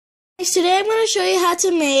Today I'm going to show you how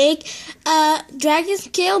to make a dragon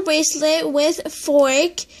scale bracelet with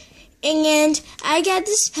fork, and I got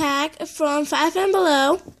this pack from 5 and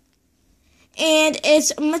Below, and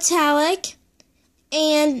it's metallic,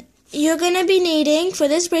 and you're going to be needing, for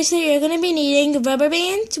this bracelet, you're going to be needing rubber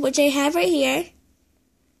bands, which I have right here,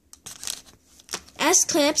 as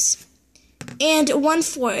clips, and one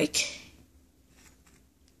fork.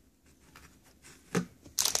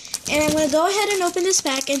 And I'm going to go ahead and open this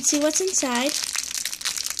pack and see what's inside.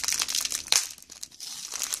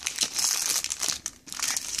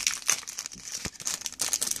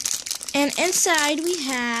 And inside we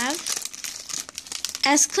have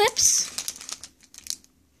S-clips,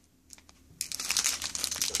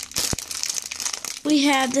 we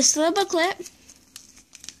have this little booklet.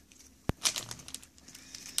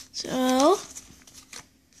 So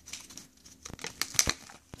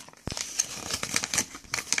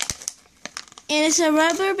and it's a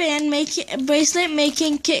rubber band bracelet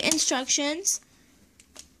making kit instructions.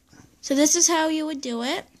 So this is how you would do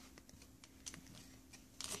it.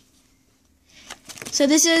 So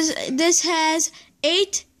this has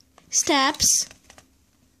 8 steps,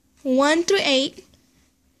 1 through 8.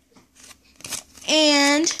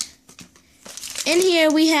 And in here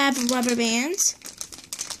we have rubber bands.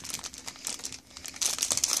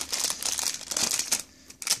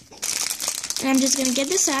 And I'm just gonna get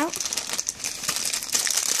this out.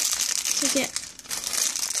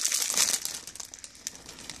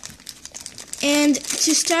 And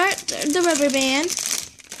to start the rubber band,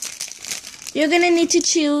 you're going to need to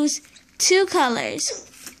choose 2 colors.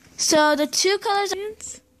 So the 2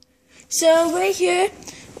 colors, so right here,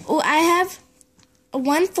 I have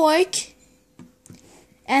 1 fork,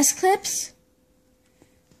 S-clips,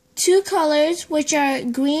 2 colors, which are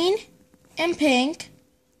green and pink.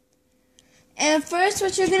 And first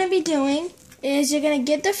what you're going to be doing is you're going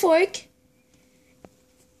to get the fork,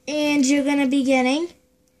 and you're going to be getting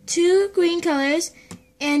 2 green colors,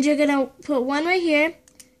 and you're going to put one right here,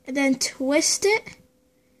 and then twist it,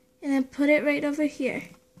 and then put it right over here.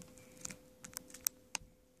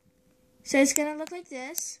 So it's going to look like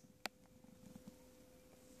this.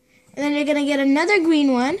 And then you're going to get another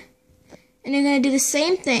green one, and you're going to do the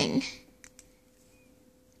same thing.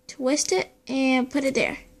 Twist it, and put it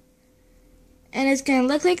there. And it's going to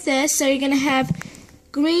look like this, so you're going to have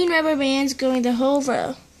green rubber bands going the whole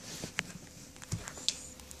row.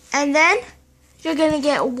 And then you're going to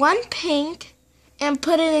get 1 pink and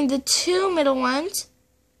put it in the 2 middle ones.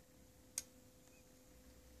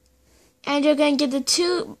 And you're going to get the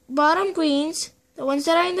 2 bottom greens, the ones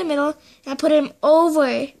that are in the middle, and put them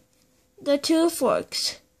over the 2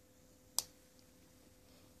 forks.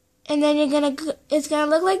 And then it's going to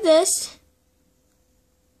look like this.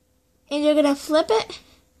 And you're going to flip it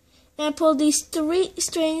and pull these 3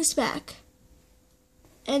 strings back.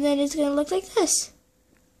 And then it's going to look like this.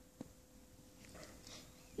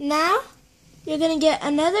 Now, you're going to get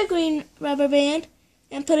another green rubber band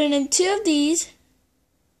and put it in 2 of these.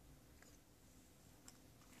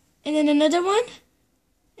 And then another one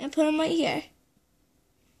and put them right here.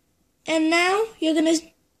 And now, you're going to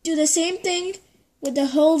do the same thing with the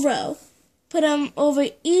whole row. Put them over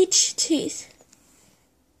each teeth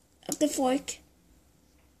of the fork.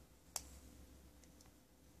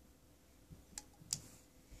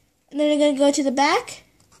 And then you're going to go to the back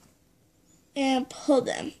and pull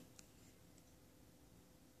them.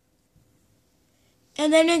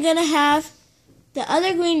 And then you're going to have the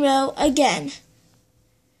other green row again.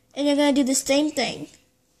 And you're going to do the same thing.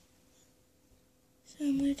 So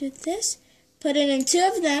I'm going to do this. Put it in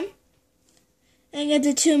 2 of them. And get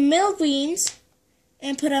the 2 middle greens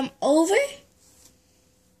and put them over.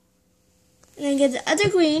 And then get the other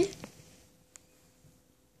green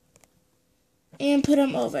and put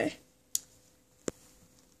them over.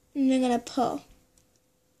 And you're going to pull.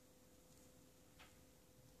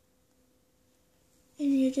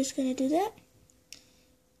 And you're just going to do that.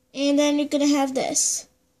 And then you're going to have this.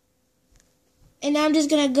 And now I'm just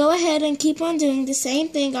going to go ahead and keep on doing the same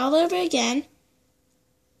thing all over again.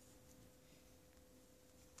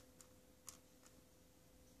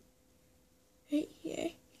 Right here.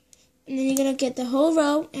 And then you're going to get the whole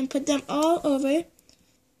row and put them all over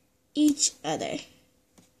each other.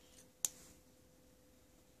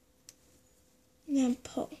 And then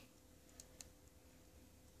pull.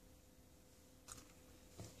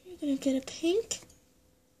 You're going to get a pink.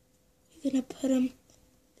 You're going to put the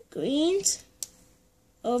greens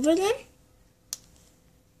over them.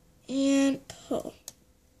 And pull.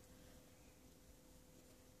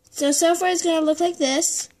 So far it's going to look like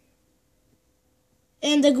this.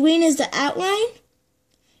 And the green is the outline.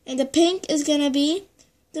 And the pink is going to be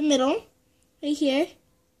the middle, right here.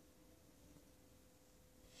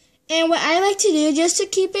 And what I like to do, just to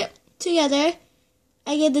keep it together,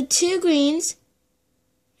 I get the 2 greens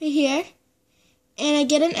right here, and I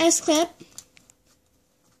get an S-clip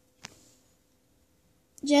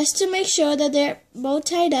just to make sure that they're both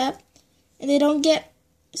tied up and they don't get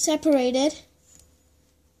separated.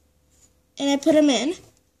 And I put them in.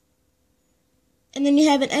 And then you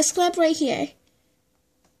have an S-clip right here.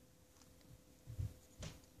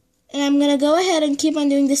 And I'm going to go ahead and keep on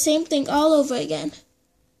doing the same thing all over again.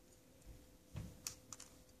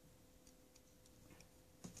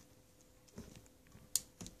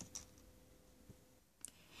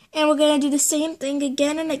 And we're going to do the same thing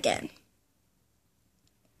again and again.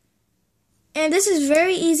 And this is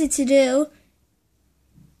very easy to do.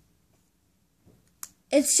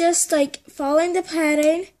 It's just like following the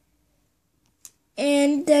pattern,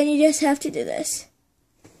 and then you just have to do this.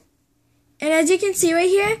 And as you can see right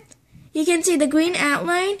here, you can see the green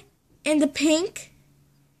outline and the pink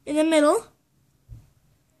in the middle.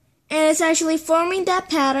 And it's actually forming that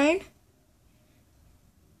pattern.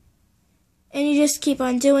 And you just keep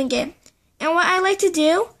on doing it. And what I like to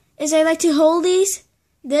do is I like to hold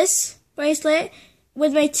this bracelet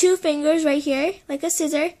with my 2 fingers right here, like a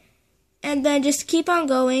scissor, and then just keep on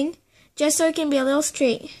going, just so it can be a little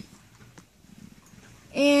straight.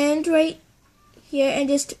 And right here, and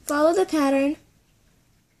just follow the pattern,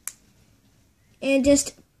 and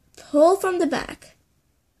just pull from the back.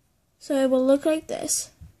 So it will look like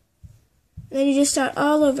this. And then you just start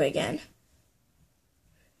all over again.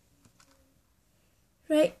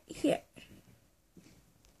 Right here.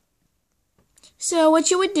 So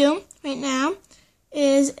what you would do right now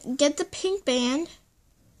is get the pink band.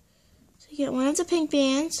 So you get one of the pink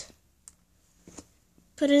bands,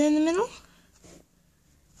 put it in the middle,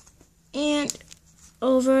 and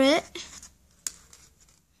over it,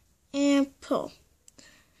 and pull.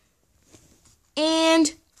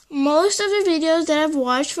 And most of the videos that I've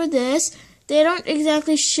watched for this, they don't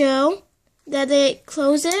exactly show that they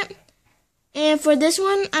close it. And for this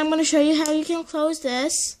one, I'm going to show you how you can close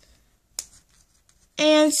this.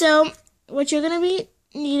 And so what you're going to be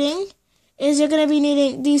needing is you're going to be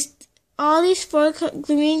needing all these 4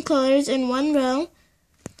 green colors in one row.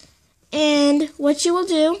 And what you will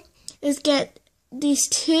do is get these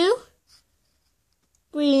 2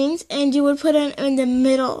 greens, and you would put it in the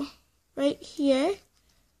middle right here.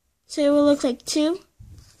 So it will look like 2.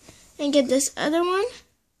 And get this other one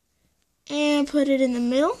and put it in the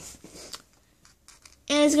middle.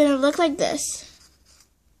 And it's going to look like this.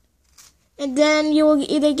 And then you will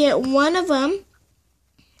either get one of them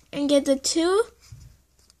and get the 2,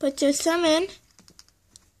 put your thumb in,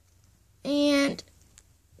 and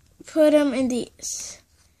put them in these.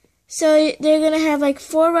 So they're going to have like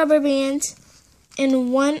 4 rubber bands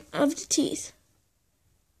in one of the teeth.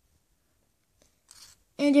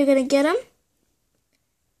 And you're going to get them.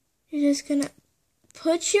 You're just going to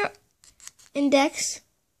put your index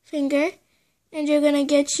finger, and you're going to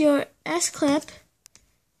get your S-clip,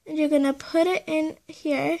 and you're going to put it in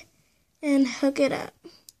here and hook it up.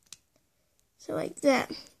 So like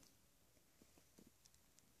that.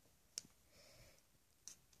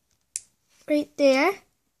 Right there.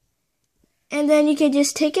 And then you can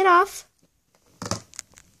just take it off,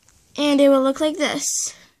 and it will look like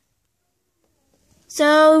this.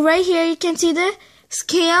 So right here you can see the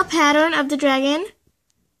scale pattern of the dragon.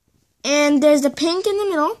 And there's the pink in the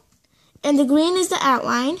middle, and the green is the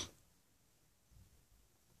outline.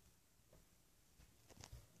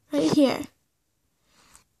 Right here.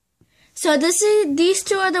 So these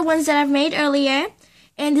 2 are the ones that I've made earlier,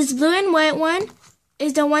 and this blue and white one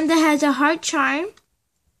is the one that has a heart charm.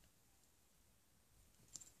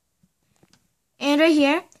 And right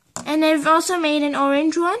here. And I've also made an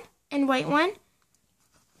orange one and white one.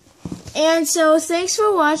 And so thanks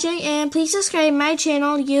for watching, and please subscribe my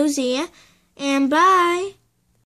channel, UZ, and bye!